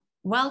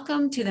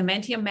Welcome to the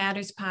Mentium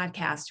Matters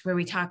podcast, where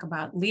we talk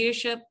about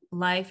leadership,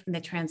 life, and the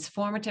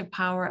transformative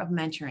power of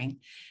mentoring.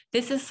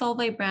 This is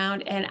Solveig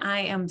Brown, and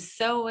I am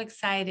so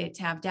excited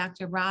to have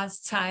Dr. Roz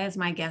Tsai as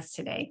my guest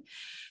today.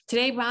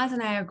 Today, Roz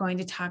and I are going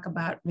to talk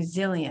about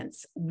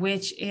resilience,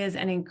 which is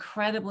an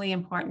incredibly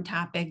important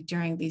topic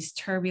during these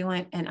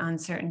turbulent and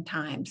uncertain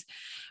times.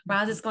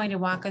 Roz is going to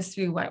walk us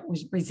through what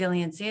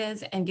resilience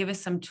is and give us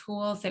some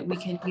tools that we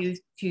can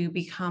use to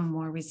become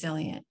more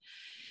resilient.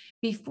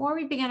 Before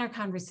we begin our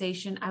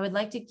conversation, I would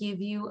like to give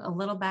you a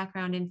little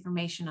background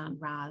information on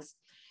Roz.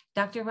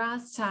 Dr.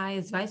 Roz Tsai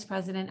is Vice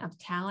President of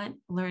Talent,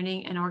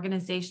 Learning, and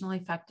Organizational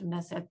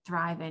Effectiveness at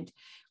Thrivent,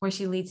 where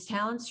she leads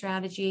talent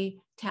strategy,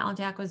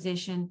 talent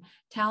acquisition,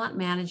 talent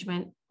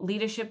management,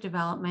 leadership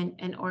development,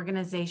 and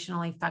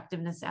organizational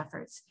effectiveness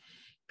efforts.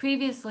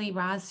 Previously,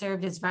 Roz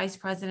served as Vice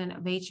President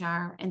of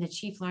HR and the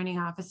Chief Learning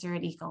Officer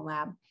at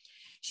Ecolab.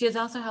 She has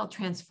also held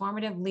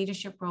transformative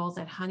leadership roles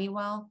at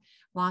Honeywell,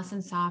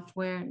 Lawson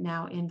Software,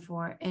 now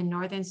Infor, and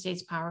Northern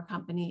States Power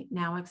Company,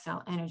 now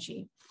Xcel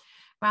Energy.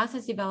 Roz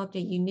has developed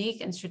a unique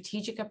and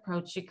strategic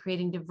approach to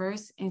creating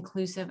diverse,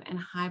 inclusive, and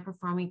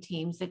high-performing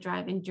teams that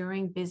drive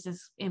enduring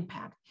business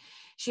impact.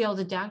 She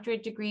holds a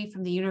doctorate degree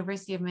from the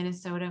University of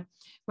Minnesota,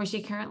 where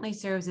she currently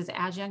serves as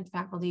adjunct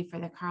faculty for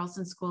the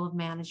Carlson School of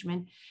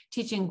Management,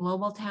 teaching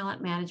global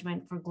talent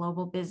management for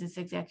global business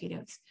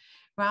executives.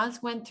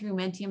 Roz went through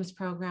Mentium's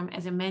program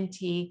as a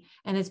mentee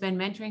and has been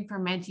mentoring for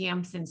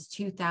Mentium since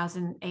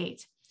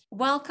 2008.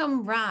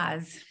 Welcome,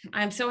 Roz.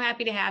 I'm so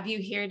happy to have you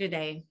here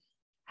today.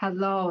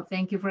 Hello,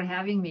 thank you for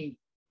having me.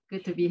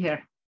 Good to be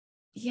here.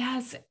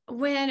 Yes,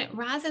 when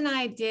Roz and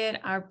I did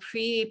our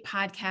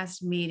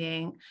pre-podcast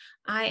meeting,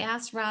 I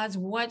asked Roz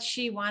what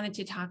she wanted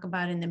to talk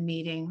about in the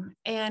meeting.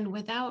 And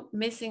without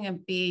missing a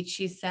beat,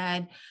 she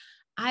said,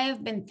 I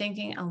have been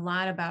thinking a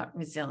lot about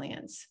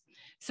resilience.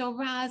 So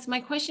Roz,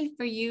 my question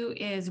for you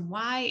is,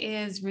 why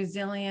is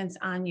resilience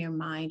on your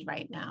mind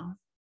right now?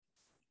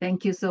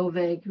 Thank you,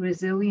 Solveig.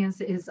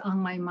 Resilience is on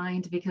my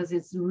mind because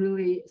it's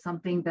really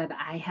something that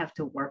I have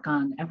to work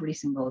on every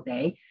single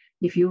day.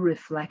 If you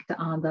reflect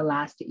on the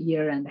last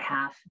year and a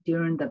half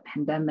during the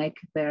pandemic,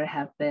 there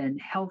have been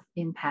health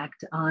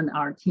impact on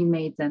our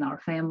teammates and our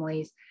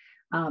families.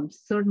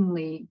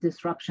 Certainly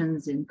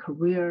disruptions in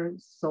career,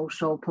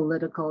 social,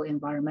 political,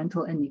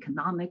 environmental, and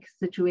economic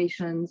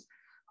situations,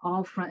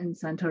 all front and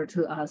center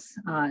to us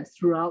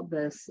throughout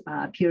this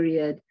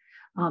period.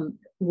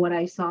 What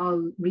I saw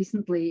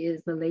recently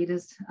is the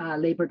latest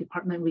Labor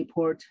Department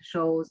report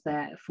shows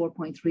that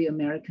 4.3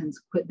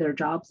 Americans quit their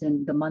jobs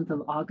in the month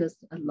of August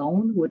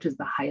alone, which is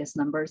the highest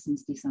number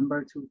since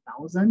December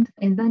 2000.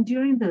 And then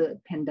during the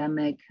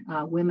pandemic,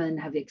 women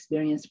have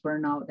experienced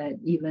burnout at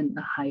even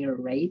a higher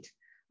rate.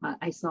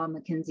 I saw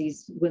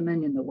McKinsey's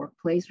Women in the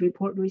Workplace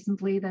report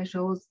recently that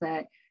shows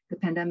that the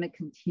pandemic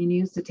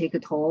continues to take a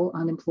toll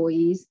on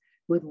employees,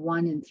 with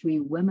 1 in 3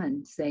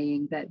 women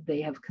saying that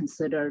they have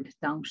considered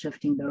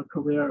downshifting their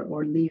career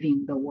or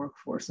leaving the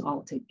workforce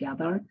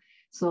altogether.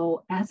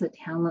 So as a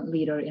talent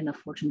leader in a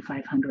Fortune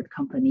 500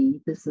 company,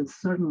 this is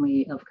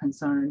certainly of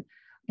concern.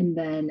 And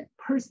then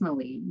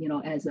personally,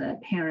 as a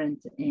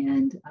parent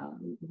and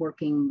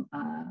working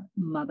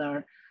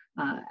mother,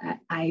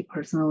 I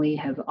personally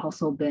have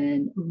also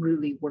been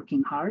really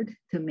working hard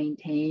to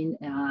maintain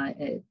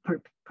a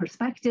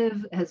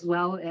perspective as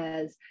well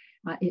as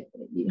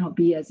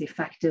be as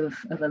effective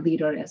of a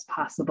leader as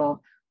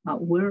possible.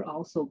 We're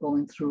also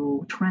going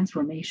through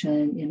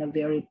transformation in a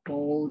very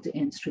bold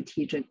and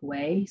strategic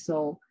way.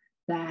 So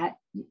that,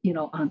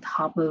 on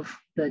top of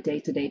the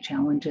day-to-day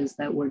challenges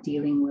that we're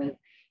dealing with,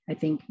 I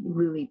think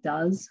really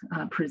does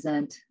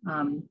present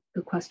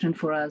the question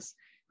for us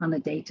on a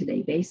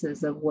day-to-day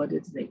basis of what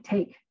does it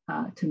take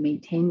to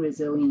maintain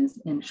resilience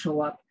and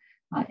show up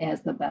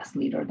as the best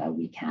leader that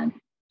we can.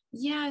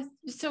 Yeah.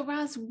 So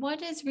Roz, what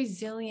does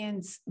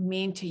resilience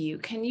mean to you?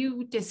 Can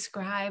you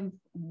describe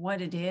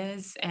what it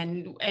is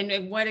and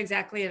what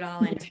exactly it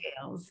all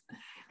entails?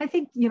 I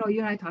think, you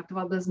and I talked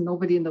about this.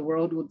 Nobody in the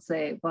world would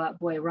say, but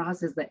boy,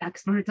 Roz is the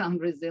expert on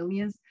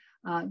resilience.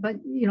 But,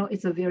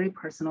 it's a very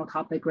personal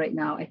topic right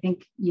now. I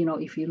think,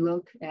 if you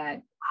look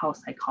at how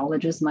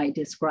psychologists might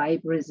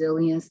describe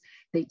resilience,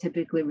 they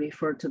typically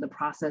refer to the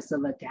process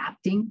of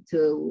adapting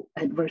to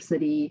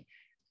adversity,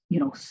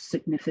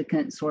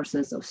 significant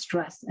sources of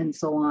stress and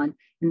so on.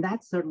 And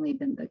that's certainly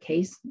been the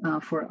case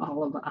for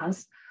all of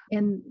us.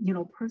 And,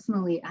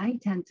 personally, I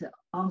tend to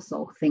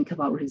also think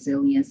about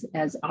resilience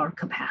as our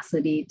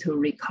capacity to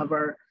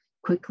recover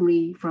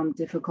quickly from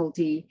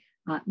difficulty.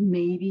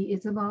 Maybe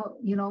it's about,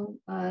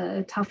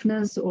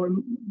 toughness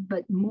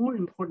but more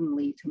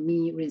importantly to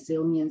me,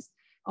 resilience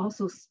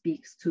also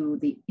speaks to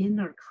the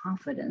inner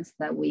confidence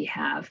that we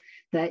have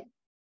that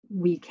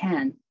we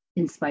can,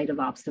 in spite of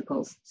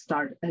obstacles,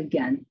 start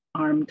again,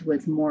 armed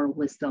with more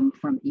wisdom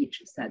from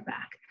each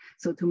setback.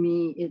 So to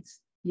me, it's,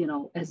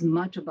 as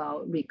much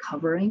about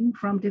recovering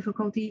from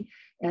difficulty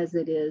as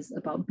it is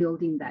about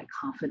building that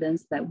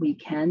confidence that we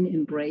can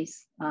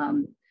embrace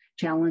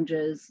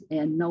challenges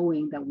and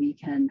knowing that we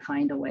can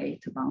find a way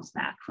to bounce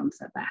back from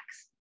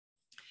setbacks.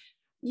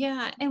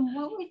 Yeah. And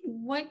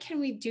what can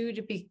we do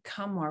to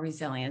become more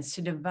resilient,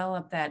 to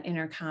develop that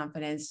inner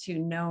confidence, to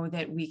know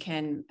that we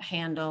can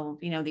handle,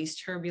 these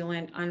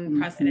turbulent,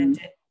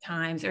 unprecedented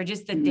times, or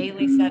just the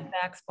daily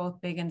setbacks,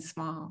 both big and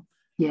small?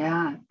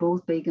 Yeah,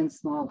 both big and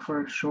small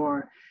for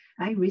sure.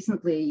 I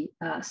recently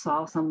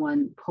saw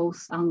someone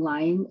post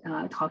online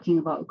talking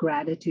about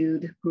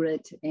gratitude,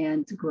 grit,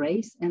 and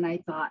grace. And I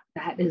thought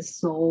that is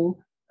so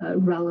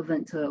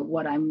relevant to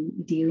what I'm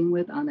dealing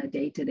with on a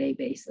day-to-day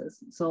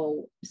basis.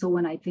 So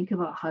when I think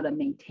about how to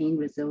maintain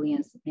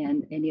resilience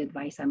and any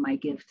advice I might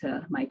give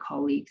to my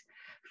colleagues,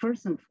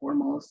 first and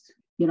foremost,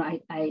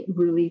 I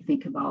really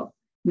think about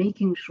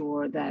making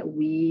sure that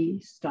we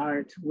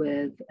start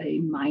with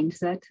a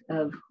mindset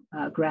of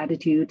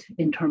gratitude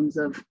in terms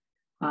of,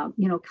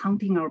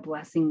 counting our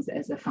blessings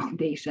as a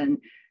foundation.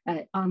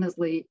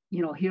 Honestly,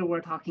 here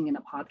we're talking in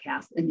a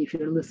podcast, and if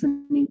you're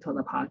listening to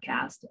the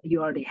podcast,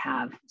 you already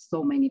have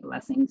so many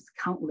blessings,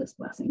 countless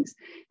blessings.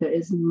 There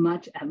is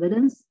much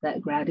evidence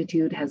that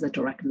gratitude has a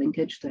direct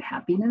linkage to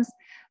happiness.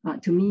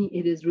 To me,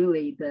 it is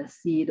really the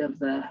seed of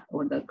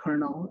the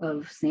kernel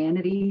of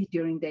sanity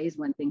during days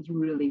when things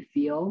really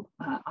feel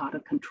out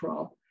of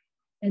control.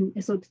 And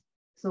so,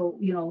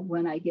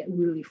 when I get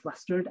really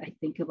flustered, I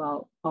think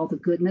about all the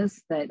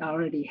goodness that I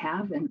already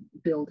have and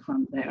build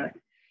from there.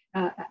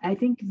 I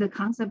think the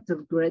concept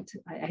of grit,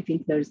 I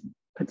think there's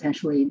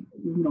potentially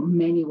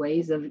many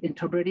ways of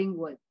interpreting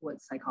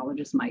what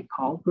psychologists might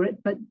call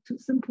grit, but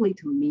simply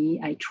to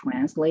me, I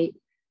translate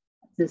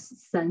this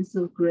sense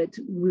of grit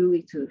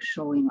really to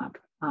showing up,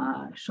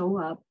 show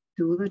up,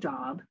 do the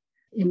job.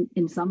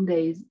 In some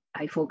days,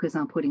 I focus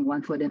on putting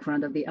one foot in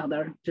front of the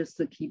other just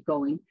to keep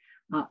going.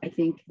 I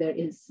think there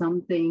is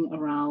something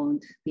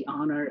around the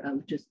honor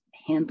of just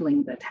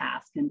handling the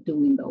task and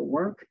doing the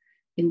work.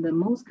 In the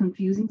most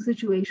confusing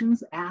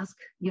situations, ask,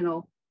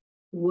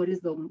 what is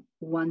the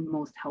one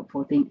most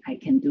helpful thing I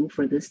can do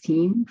for this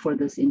team, for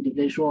this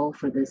individual,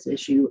 for this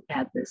issue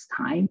at this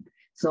time?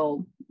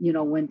 So,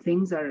 when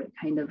things are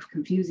kind of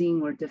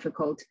confusing or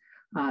difficult,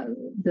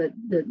 the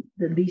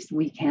least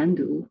we can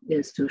do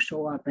is to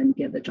show up and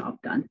get the job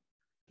done.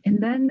 And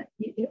then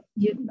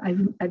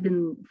I've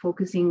been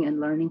focusing and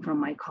learning from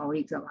my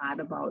colleagues a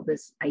lot about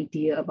this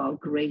idea about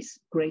grace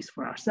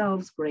for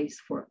ourselves, grace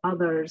for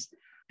others,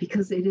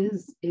 because it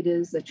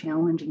is a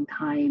challenging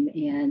time,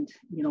 and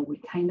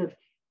we kind of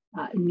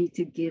need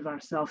to give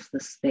ourselves the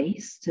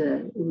space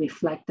to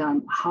reflect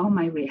on how am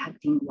I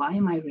reacting, why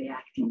am I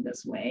reacting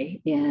this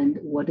way, and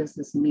what does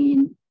this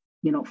mean,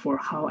 for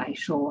how I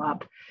show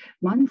up.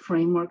 One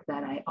framework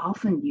that I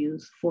often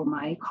use for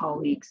my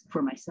colleagues,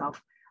 for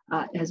myself,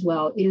 as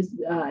well is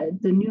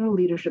the Neuro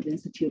Leadership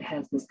Institute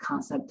has this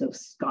concept of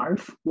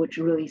SCARF, which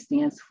really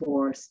stands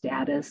for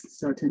status,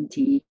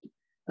 certainty,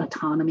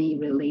 autonomy,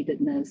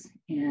 relatedness,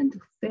 and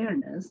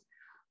fairness.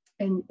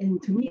 And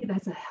to me,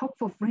 that's a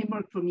helpful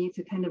framework for me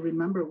to kind of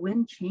remember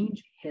when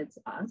change hits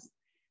us,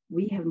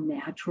 we have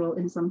natural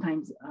and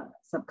sometimes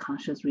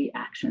subconscious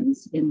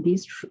reactions. And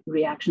these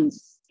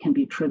reactions can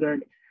be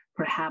triggered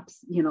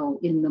perhaps,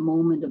 in the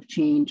moment of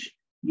change,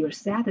 your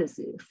status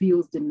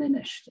feels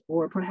diminished,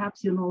 or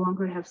perhaps you no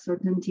longer have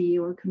certainty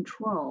or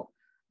control.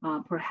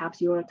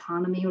 Perhaps your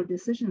autonomy or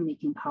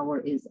decision-making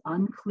power is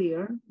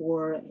unclear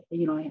or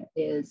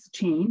is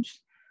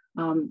changed.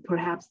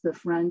 Perhaps the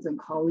friends and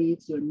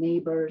colleagues, your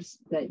neighbors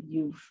that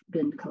you've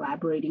been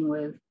collaborating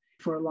with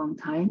for a long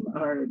time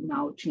are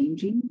now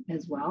changing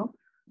as well.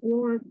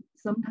 Or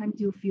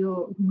sometimes you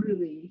feel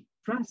really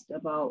stressed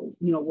about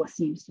what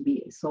seems to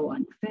be so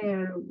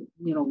unfair,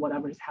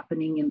 whatever's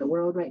happening in the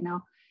world right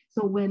now.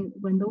 So when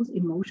those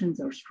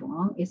emotions are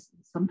strong, it's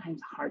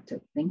sometimes hard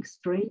to think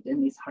straight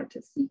and it's hard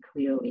to see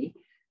clearly.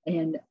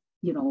 And,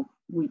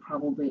 we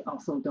probably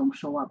also don't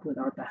show up with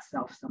our best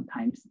self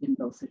sometimes in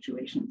those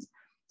situations.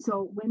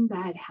 So when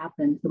that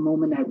happens, the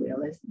moment I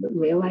realize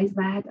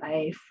that,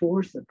 I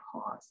force a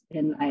pause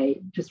and I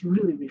just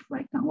really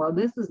reflect on, well,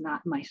 this is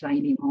not my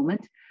shiny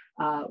moment.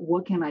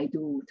 What can I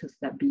do to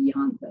step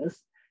beyond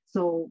this?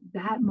 So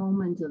that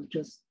moment of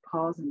just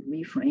pause and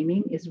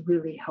reframing is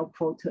really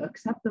helpful to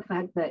accept the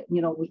fact that,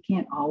 we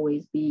can't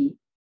always be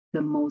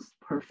the most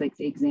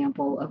perfect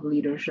example of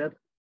leadership,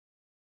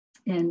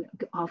 and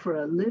offer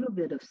a little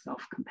bit of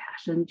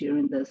self-compassion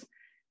during this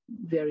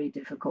very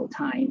difficult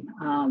time.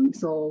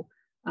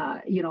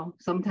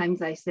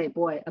 Sometimes I say,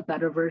 boy, a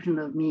better version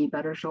of me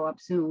better show up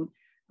soon.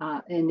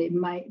 And it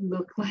might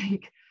look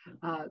like,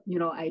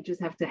 I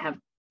just have to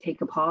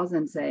take a pause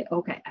and say,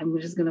 okay, I'm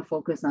just going to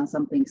focus on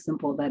something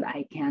simple that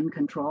I can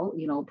control,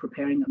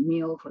 preparing a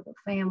meal for the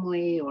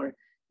family, or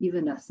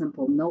even a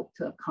simple note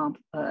to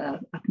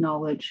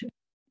acknowledge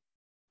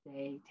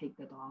they take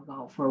the dog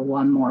out for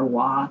one more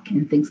walk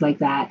and things like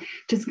that.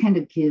 Just kind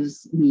of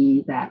gives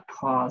me that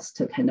pause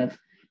to kind of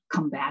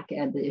come back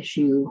at the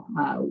issue,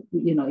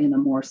 in a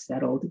more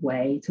settled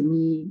way. To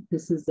me,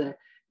 this is a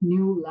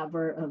new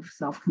lever of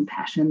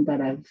self-compassion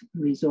that I've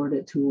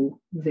resorted to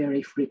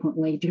very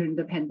frequently during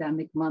the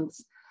pandemic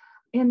months.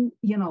 And,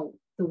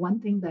 the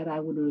one thing that I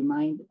would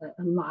remind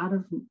a lot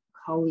of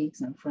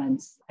colleagues and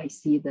friends, I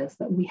see this,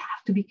 that we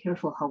have to be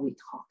careful how we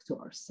talk to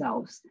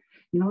ourselves.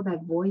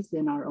 That voice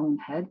in our own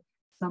head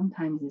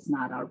sometimes is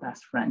not our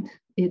best friend.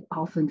 It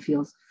often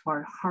feels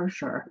far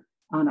harsher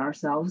on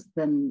ourselves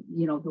than,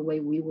 the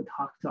way we would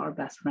talk to our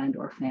best friend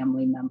or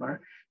family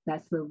member.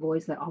 That's the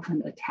voice that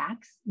often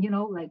attacks,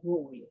 like,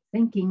 what were you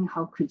thinking?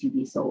 How could you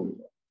be so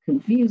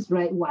confused,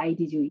 right? Why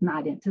did you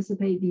not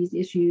anticipate these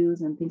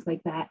issues and things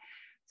like that?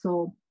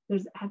 So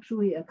there's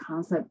actually a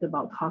concept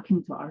about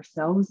talking to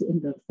ourselves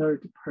in the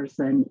third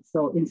person.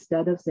 So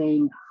instead of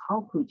saying,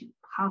 how could you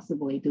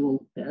possibly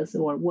do this?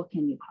 Or what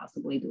can you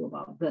possibly do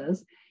about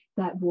this?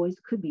 That voice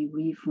could be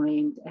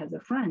reframed as a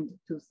friend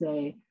to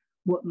say,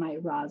 what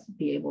might Roz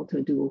be able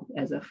to do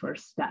as a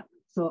first step?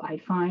 So I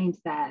find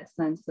that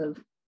sense of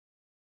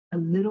a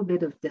little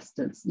bit of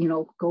distance,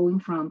 going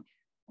from,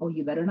 oh,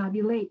 you better not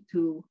be late,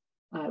 to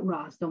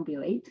Roz, don't be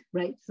late,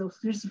 right? So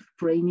just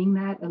framing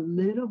that a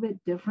little bit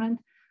different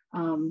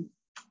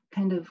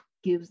kind of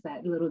gives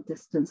that little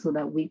distance so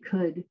that we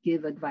could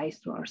give advice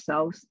to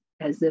ourselves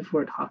as if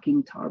we're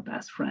talking to our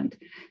best friend.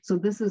 So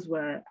this is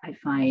where I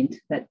find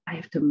that I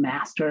have to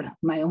master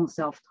my own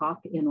self-talk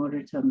in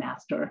order to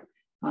master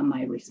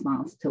my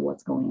response to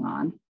what's going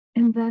on.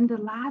 And then the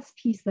last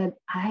piece that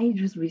I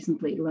just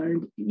recently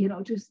learned,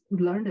 just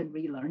learned and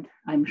relearned,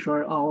 I'm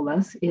sure all of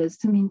us, is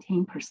to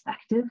maintain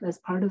perspective as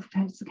part of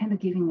kind of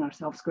giving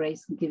ourselves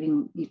grace,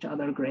 giving each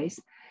other grace.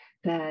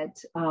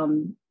 That,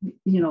 in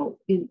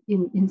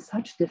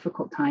such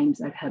difficult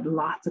times, I've had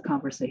lots of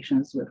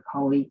conversations with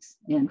colleagues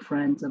and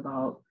friends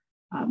about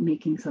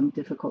making some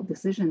difficult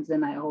decisions.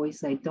 And I always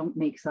say, don't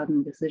make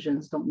sudden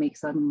decisions, don't make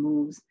sudden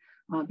moves,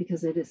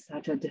 because it is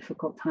such a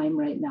difficult time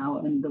right now.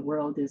 And the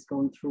world is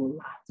going through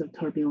lots of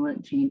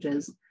turbulent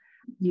changes.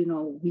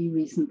 We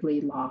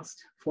recently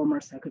lost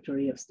former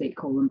Secretary of State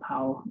Colin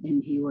Powell,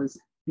 and he was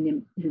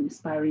an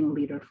inspiring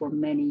leader for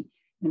many.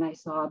 And I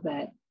saw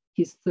that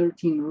his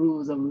 13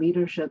 rules of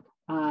leadership,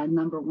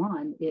 number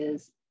one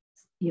is,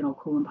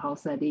 Colin Powell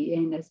said, it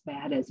ain't as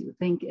bad as you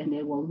think, and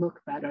it will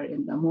look better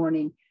in the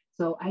morning.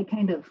 So I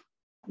kind of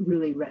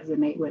really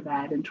resonate with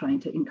that and trying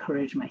to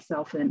encourage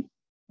myself and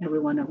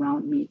everyone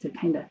around me to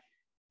kind of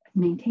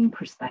maintain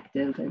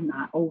perspective and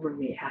not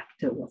overreact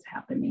to what's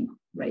happening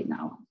right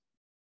now.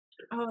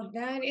 Oh,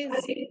 that is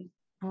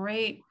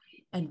great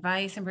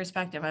advice and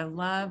perspective. I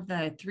love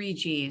the 3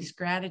 G's: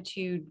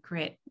 gratitude,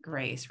 grit,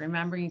 grace.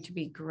 Remembering to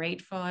be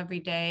grateful every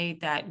day,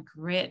 that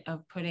grit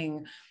of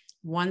putting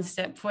one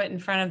step foot in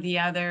front of the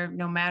other,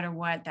 no matter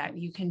what, that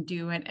you can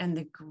do it, and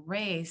the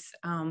grace,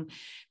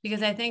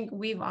 because I think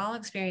we've all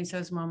experienced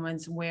those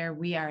moments where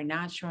we are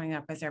not showing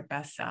up as our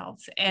best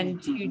selves,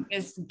 and you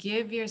just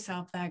give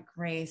yourself that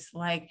grace,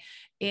 like,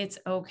 it's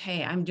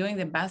okay. I'm doing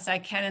the best I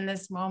can in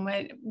this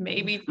moment.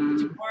 Maybe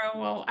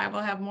tomorrow I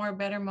will have more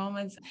better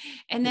moments.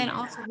 And then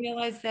also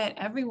realize that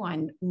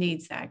everyone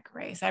needs that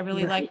grace. I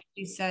really like what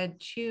you said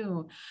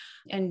too,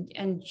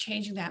 and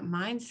changing that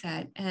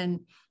mindset. And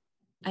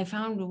I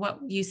found what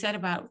you said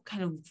about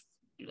kind of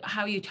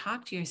how you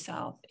talk to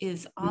yourself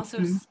is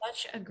also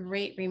such a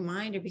great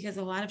reminder, because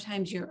a lot of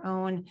times your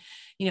own,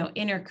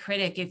 inner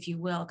critic, if you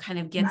will, kind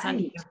of gets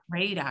under your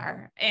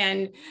radar,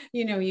 and,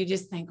 you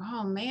just think,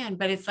 oh man,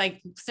 but it's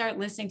like, start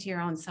listening to your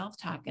own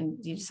self-talk,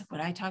 and you just, would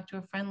I talk to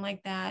a friend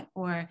like that?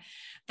 Or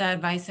the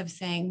advice of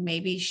saying,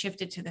 maybe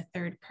shift it to the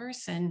third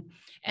person.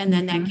 And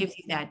then that gives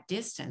you that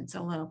distance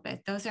a little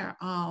bit. Those are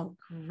all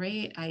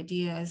great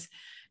ideas,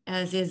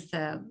 as is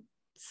the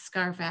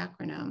SCARF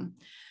acronym.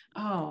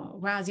 Oh,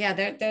 Roz, yeah,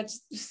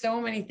 there's so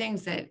many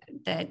things that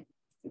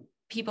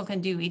people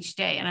can do each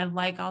day. And I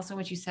like also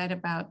what you said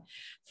about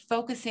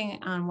focusing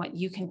on what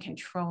you can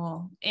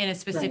control in a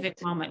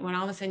specific moment, when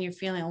all of a sudden you're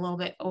feeling a little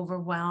bit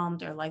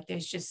overwhelmed, or like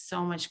there's just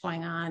so much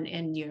going on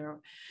in your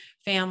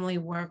family,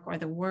 work, or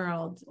the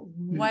world.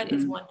 What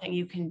is one thing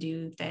you can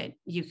do that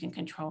you can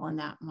control in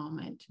that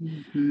moment?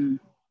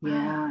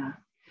 Yeah.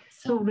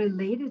 So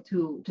related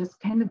to just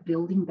kind of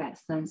building that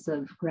sense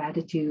of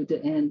gratitude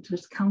and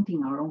just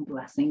counting our own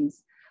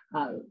blessings,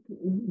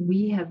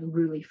 we have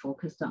really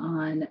focused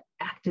on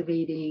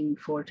activating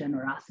for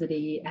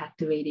generosity,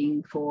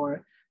 activating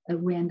for a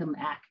random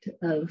act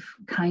of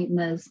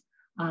kindness.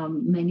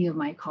 Many of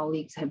my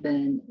colleagues have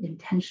been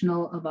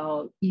intentional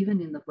about,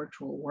 even in the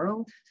virtual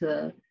world,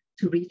 to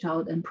reach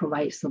out and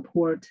provide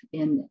support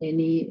in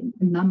any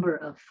number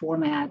of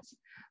formats.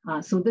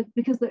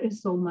 Because there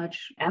is so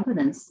much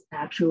evidence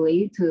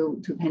actually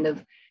to kind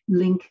of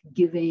link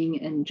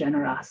giving and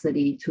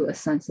generosity to a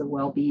sense of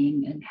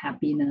well-being and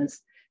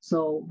happiness.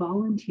 So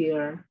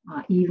volunteer,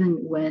 even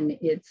when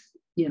it's,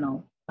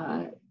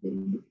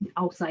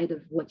 outside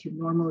of what you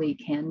normally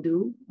can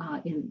do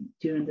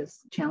during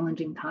this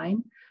challenging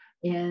time.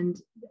 And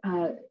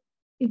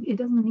it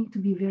doesn't need to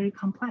be very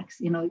complex.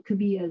 It could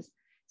be as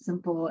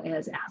simple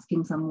as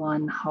asking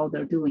someone how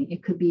they're doing.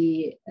 It could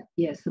be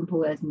as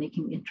simple as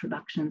making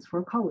introductions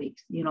for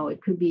colleagues.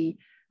 It could be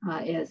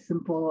as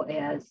simple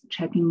as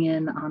checking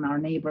in on our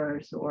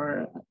neighbors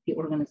or the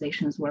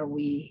organizations where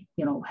we,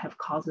 have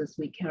causes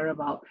we care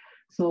about.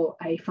 So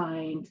I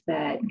find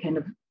that kind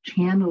of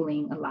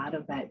channeling a lot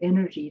of that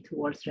energy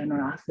towards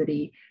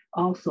generosity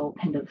also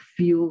kind of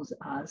fuels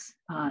us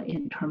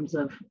in terms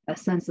of a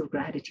sense of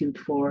gratitude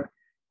for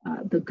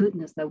the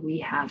goodness that we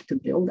have to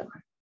build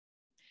on.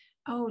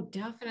 Oh,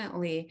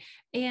 definitely.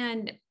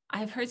 And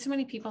I've heard so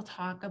many people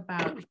talk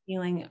about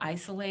feeling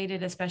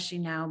isolated, especially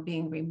now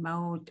being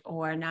remote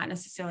or not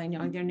necessarily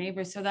knowing their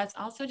neighbors. So that's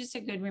also just a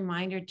good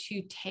reminder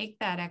to take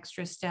that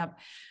extra step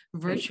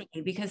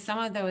virtually, because some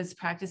of those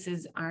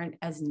practices aren't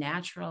as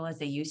natural as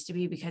they used to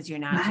be because you're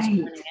not just Right.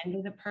 running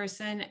into the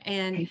person.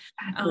 And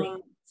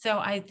Exactly. so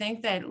I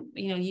think that,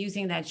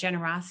 using that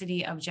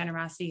generosity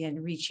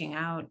and reaching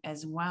out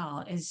as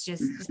well is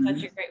just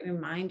such a great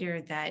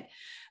reminder that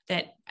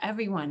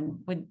everyone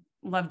would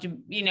love to,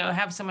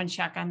 have someone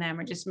check on them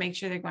or just make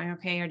sure they're going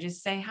okay, or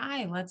just say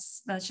hi,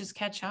 let's just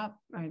catch up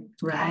or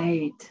call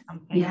Right.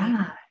 something.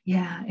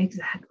 Yeah,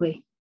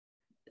 exactly.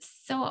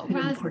 So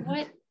Very Roz,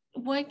 important.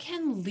 what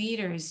can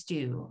leaders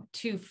do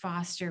to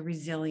foster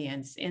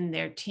resilience in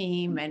their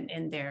team and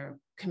in their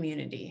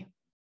community?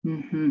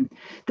 Mm-hmm.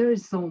 There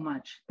is so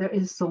much. There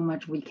is so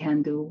much we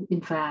can do.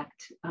 In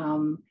fact,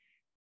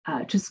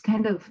 just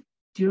kind of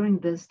during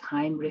this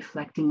time,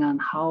 reflecting on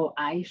how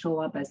I show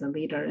up as a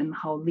leader and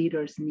how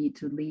leaders need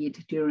to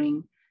lead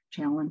during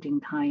challenging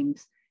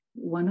times.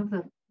 One of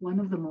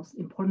the most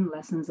important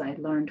lessons I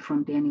learned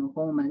from Daniel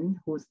Goleman,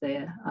 who's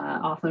the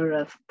author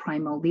of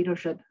Primal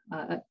Leadership,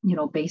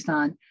 based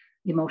on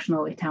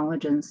emotional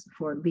intelligence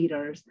for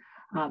leaders.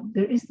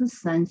 There is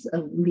this sense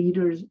of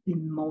leaders'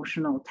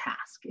 emotional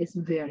task is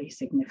very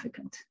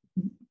significant.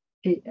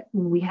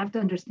 We have to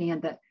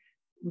understand that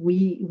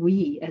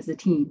we as a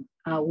team,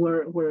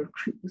 we're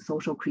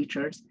social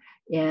creatures,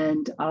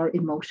 and our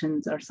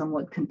emotions are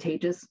somewhat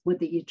contagious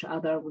with each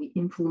other. We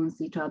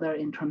influence each other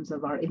in terms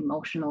of our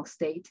emotional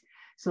state.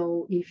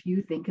 So if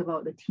you think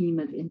about a team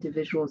of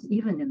individuals,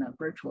 even in a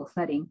virtual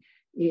setting,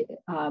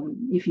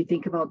 if you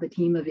think about the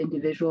team of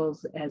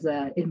individuals as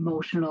an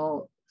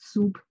emotional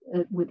soup,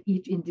 with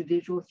each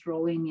individual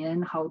throwing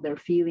in how they're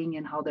feeling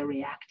and how they're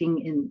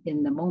reacting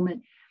in the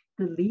moment,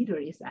 the leader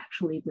is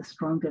actually the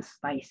strongest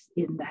spice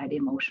in that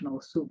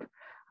emotional soup.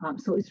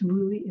 So it's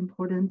really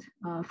important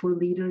for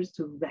leaders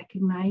to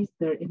recognize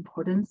their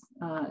importance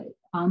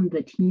on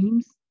the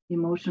team's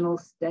emotional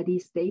steady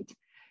state.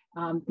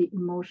 The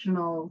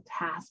emotional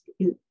task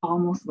is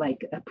almost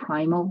like a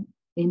primal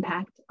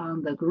impact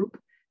on the group.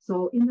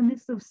 So in the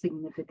midst of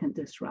significant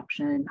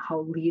disruption,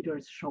 how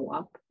leaders show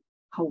up,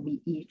 how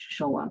we each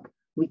show up,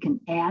 we can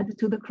add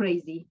to the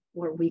crazy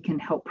or we can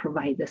help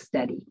provide the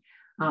steady.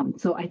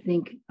 So I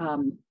think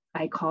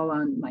I call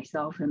on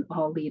myself and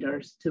all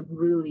leaders to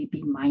really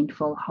be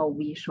mindful how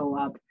we show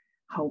up,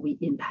 how we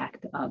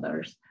impact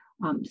others.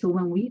 So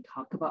when we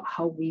talk about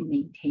how we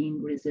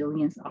maintain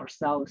resilience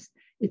ourselves,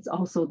 it's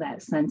also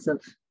that sense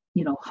of,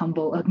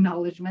 humble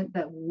acknowledgement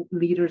that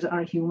leaders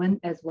are human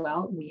as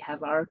well. We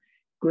have our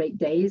great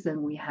days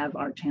and we have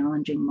our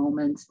challenging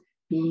moments.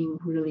 Being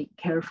really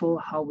careful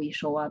how we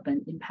show up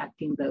and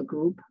impacting the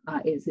group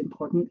is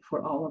important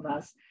for all of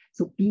us.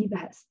 So be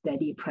that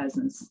steady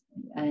presence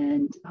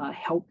and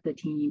help the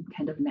team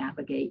kind of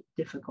navigate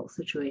difficult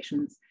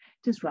situations,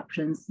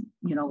 disruptions,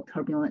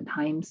 turbulent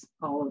times,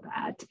 all of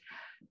that.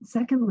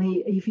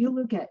 Secondly, if you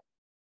look at,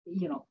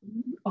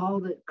 all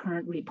the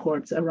current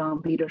reports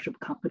around leadership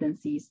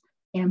competencies,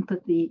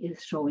 empathy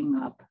is showing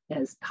up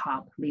as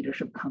top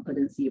leadership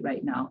competency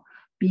right now.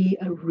 Be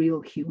a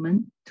real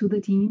human to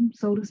the team,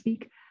 so to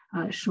speak.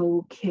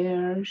 Show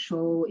care,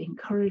 show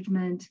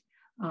encouragement.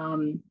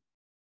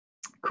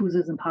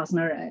 Kouzes and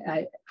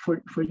Posner,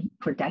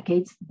 for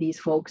decades, these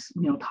folks,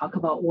 talk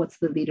about what's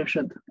the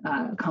leadership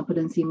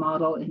competency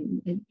model,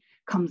 and it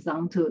comes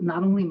down to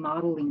not only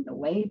modeling the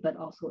way, but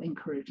also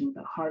encouraging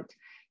the heart.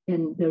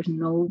 And there's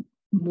no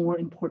more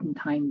important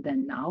time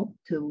than now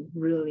to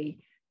really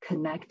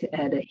connect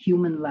at a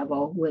human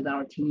level with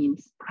our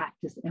teams,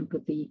 practice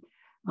empathy.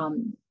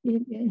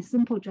 In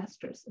simple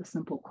gestures, a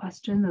simple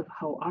question of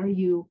how are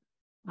you,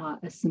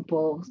 a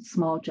simple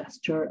small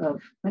gesture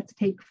of let's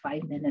take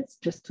 5 minutes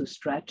just to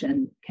stretch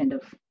and kind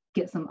of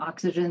get some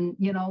oxygen,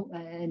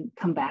 and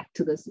come back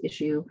to this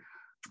issue.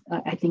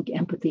 I think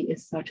empathy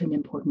is such an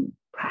important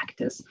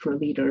practice for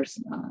leaders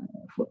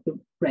for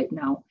right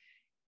now.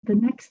 The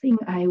next thing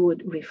I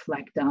would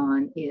reflect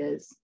on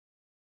is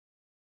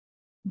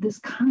this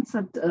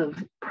concept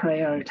of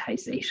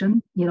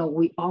prioritization.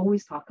 We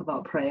always talk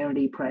about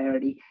priority,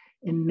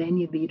 and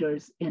many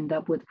leaders end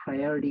up with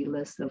priority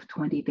lists of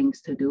 20 things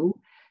to do.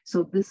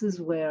 So this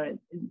is where,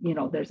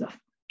 there's a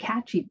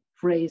catchy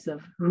phrase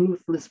of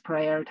ruthless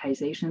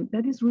prioritization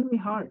that is really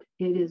hard.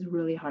 It is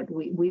really hard.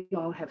 We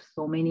all have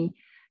so many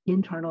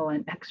internal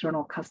and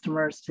external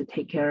customers to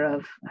take care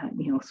of,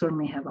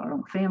 certainly have our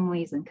own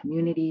families and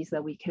communities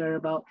that we care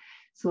about.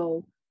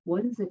 So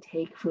what does it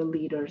take for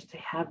leaders to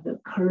have the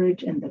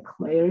courage and the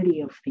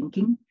clarity of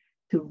thinking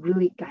to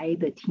really guide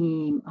the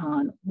team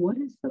on what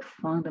is the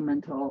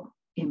fundamental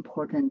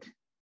important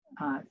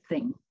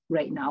thing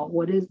right now?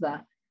 What is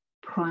the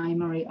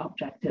primary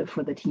objective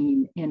for the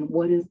team? And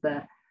what is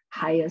the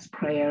highest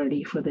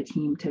priority for the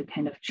team to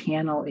kind of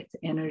channel its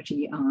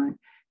energy on,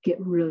 get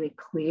really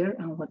clear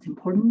on what's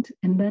important,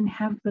 and then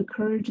have the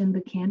courage and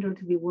the candor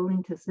to be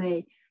willing to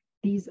say,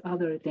 these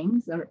other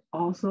things are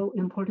also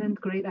important,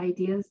 great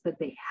ideas, that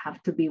they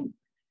have to be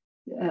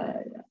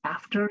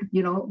after,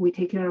 we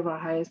take care of our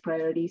highest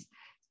priorities.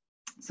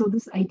 So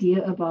this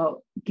idea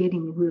about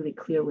getting really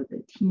clear with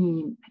the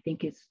team, I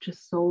think is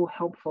just so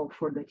helpful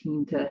for the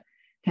team to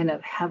kind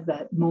of have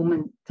that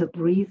moment to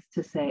breathe,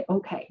 to say,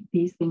 okay,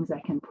 these things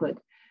I can put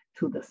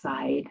to the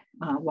side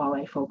while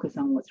I focus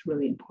on what's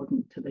really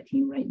important to the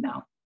team right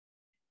now.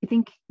 I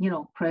think,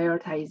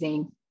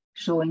 prioritizing,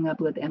 showing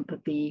up with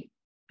empathy,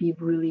 be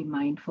really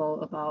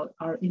mindful about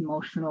our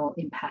emotional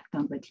impact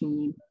on the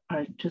team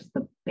are just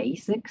the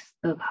basics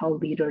of how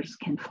leaders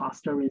can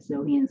foster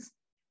resilience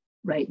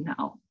right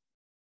now.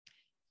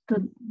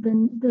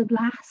 The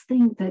last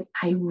thing that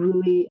I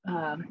really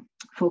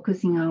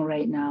focusing on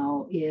right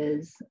now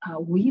is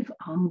we've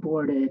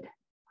onboarded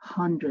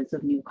hundreds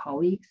of new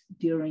colleagues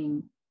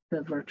during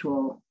the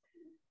virtual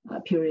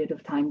period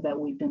of time that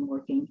we've been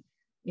working.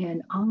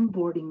 And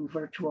onboarding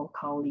virtual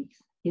colleagues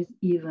is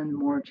even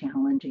more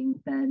challenging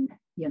than,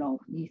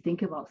 you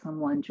think about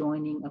someone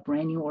joining a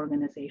brand new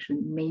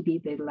organization.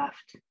 Maybe they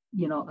left,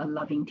 a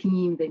loving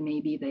team.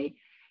 They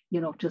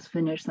just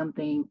finished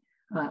something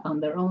on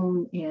their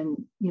own, and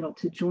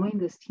to join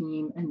this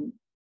team and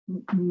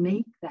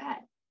make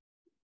that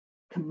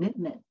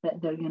commitment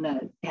that they're going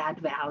to add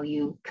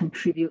value,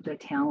 contribute their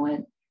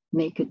talent,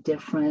 make a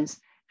difference,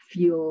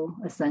 feel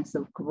a sense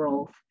of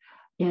growth,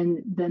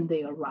 and then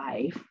they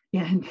arrive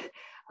and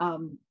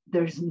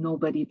there's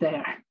nobody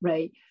there,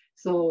 right?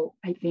 So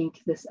I think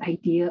this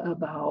idea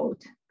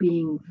about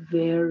being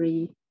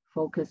very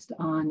focused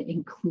on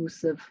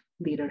inclusive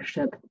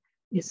leadership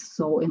is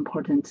so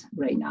important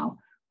right now.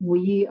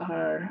 We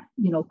are,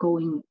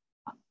 going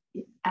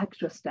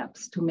extra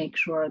steps to make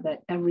sure that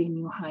every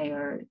new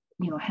hire,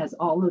 has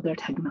all of their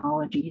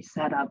technology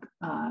set up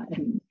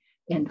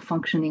and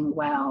functioning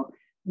well.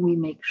 We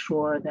make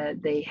sure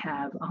that they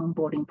have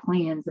onboarding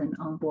plans and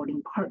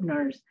onboarding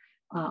partners,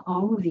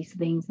 all of these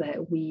things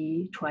that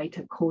we try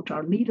to coach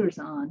our leaders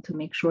on to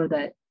make sure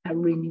that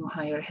every new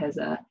hire has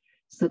a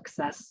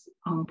success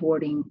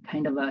onboarding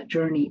kind of a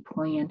journey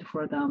planned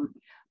for them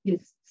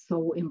is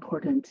so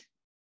important.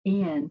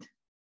 And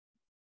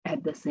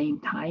at the same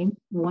time,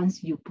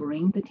 once you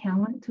bring the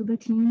talent to the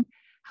team,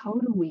 how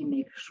do we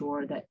make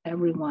sure that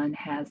everyone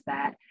has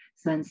that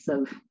sense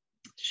of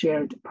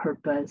shared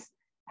purpose,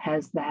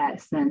 has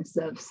that sense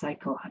of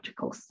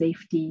psychological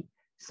safety,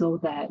 so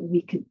that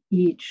we could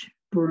each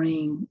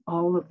bring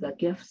all of the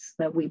gifts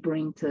that we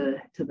bring to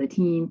the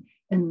team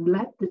and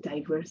let the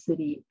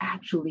diversity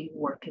actually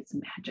work its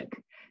magic.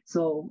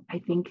 So I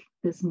think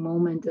this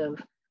moment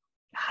of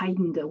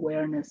heightened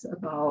awareness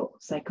about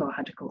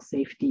psychological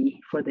safety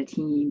for the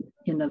team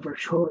in a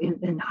virtual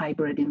and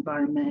hybrid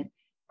environment,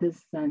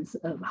 this sense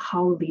of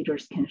how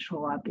leaders can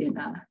show up in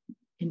a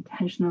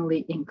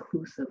intentionally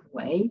inclusive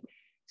way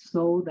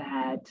so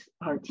that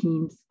our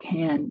teams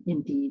can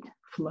indeed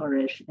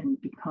flourish and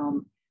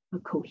become a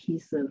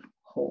cohesive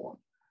whole.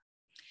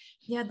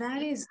 Yeah,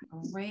 that is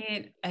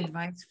great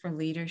advice for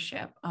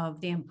leadership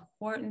of the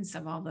importance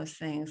of all those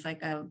things,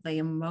 like the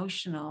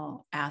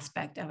emotional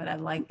aspect of it. I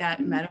like that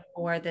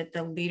metaphor that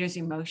the leader's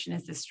emotion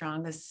is the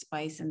strongest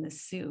spice in the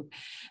soup.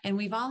 And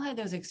we've all had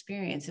those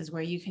experiences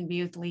where you can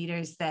be with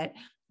leaders that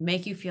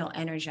make you feel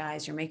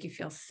energized or make you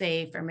feel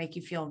safe or make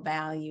you feel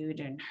valued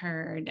and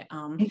heard.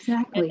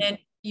 Exactly. And then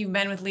you've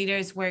been with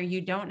leaders where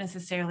you don't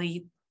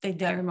necessarily,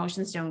 their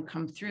emotions don't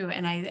come through.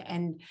 And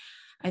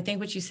I think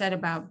what you said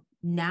about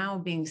now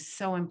being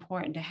so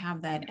important to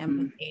have that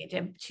empathy,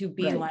 to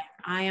be right. Like,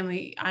 I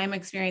am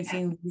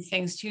experiencing these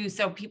things too.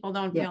 So people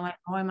don't feel like,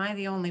 oh, am I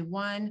the only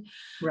one?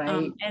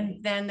 Right.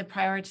 And then the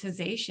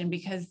prioritization,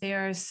 because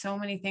there are so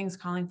many things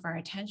calling for our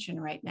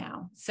attention right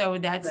now. So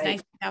that's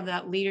nice to have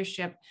that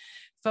leadership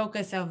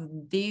focus of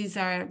this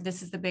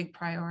is the big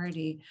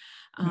priority.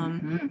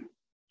 And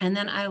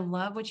then I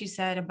love what you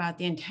said about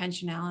the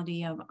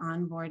intentionality of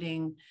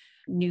onboarding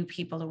new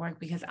people to work,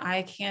 because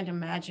I can't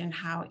imagine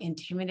how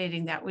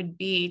intimidating that would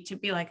be to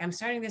be like, I'm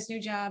starting this new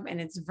job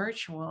and it's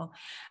virtual.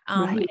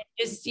 Right.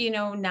 Just,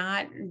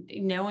 not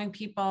knowing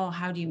people,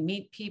 how do you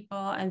meet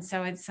people? And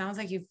so it sounds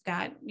like you've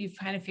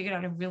kind of figured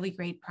out a really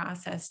great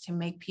process to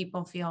make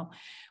people feel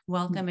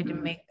welcome and to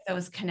make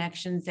those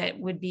connections that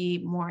would be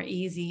more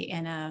easy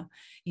in a,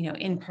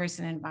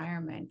 in-person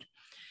environment.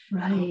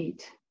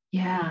 Right.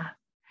 Yeah.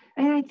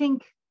 And I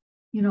think,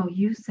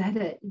 you said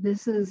it,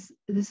 this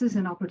is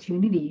an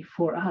opportunity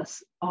for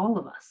us, all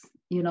of us,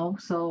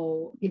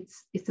 so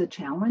it's a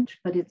challenge,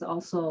 but it's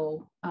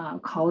also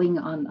calling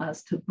on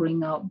us to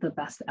bring out the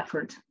best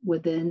effort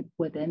within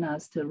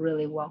us to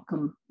really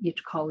welcome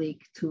each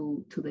colleague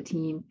to the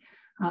team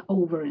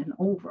over and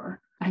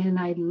over. And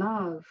I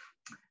love,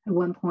 at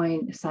one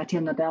point, Satya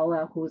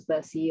Nadella, who's the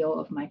CEO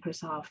of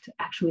Microsoft,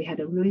 actually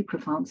had a really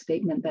profound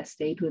statement that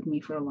stayed with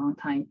me for a long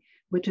time,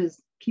 which is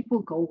people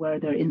go where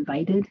they're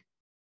invited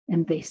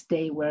and they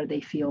stay where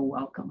they feel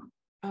welcome.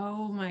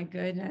 Oh my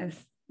goodness.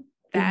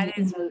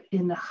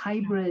 in the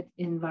hybrid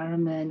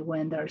environment,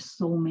 when there are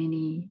so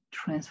many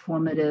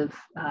transformative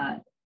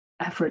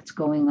efforts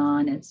going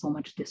on and so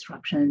much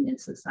disruption in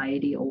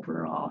society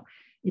overall,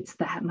 it's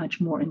that much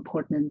more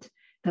important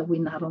that we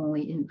not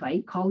only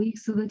invite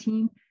colleagues to the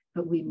team,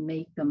 but we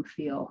make them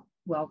feel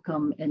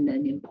welcome and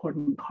an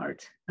important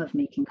part of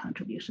making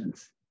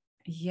contributions.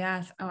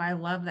 Yes. Oh, I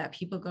love that.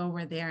 People go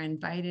where they're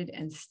invited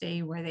and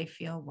stay where they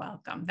feel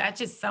welcome. That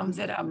just sums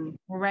it up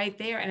right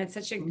there. And it's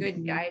such a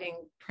good guiding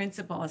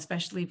principle,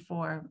 especially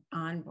for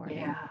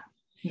onboarding.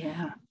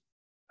 Yeah.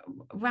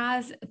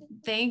 Roz,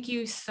 thank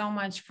you so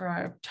much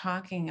for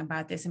talking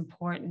about this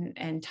important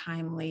and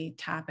timely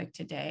topic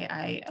today.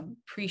 I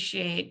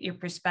appreciate your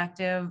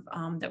perspective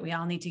that we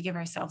all need to give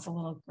ourselves a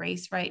little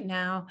grace right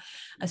now,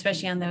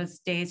 especially on those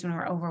days when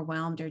we're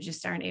overwhelmed or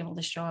just aren't able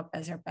to show up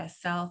as our best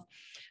self.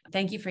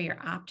 Thank you for your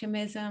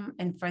optimism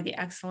and for the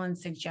excellent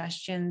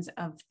suggestions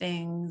of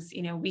things,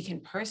 we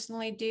can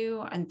personally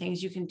do and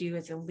things you can do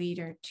as a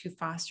leader to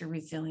foster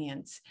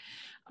resilience.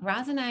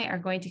 Roz and I are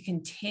going to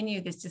continue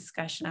this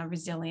discussion on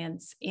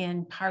resilience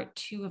in part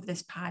 2 of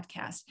this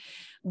podcast,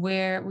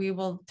 where we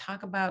will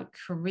talk about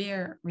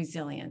career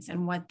resilience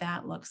and what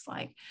that looks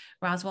like.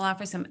 Roz will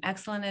offer some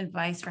excellent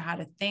advice for how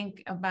to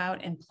think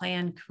about and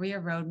plan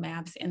career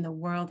roadmaps in the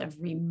world of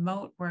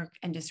remote work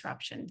and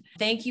disruption.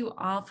 Thank you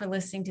all for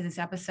listening to this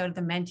episode of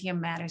the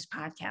Mentium Matters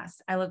podcast.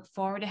 I look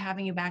forward to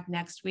having you back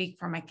next week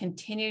for my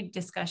continued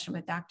discussion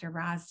with Dr.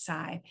 Roz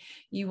Tsai.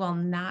 You will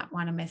not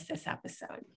want to miss this episode.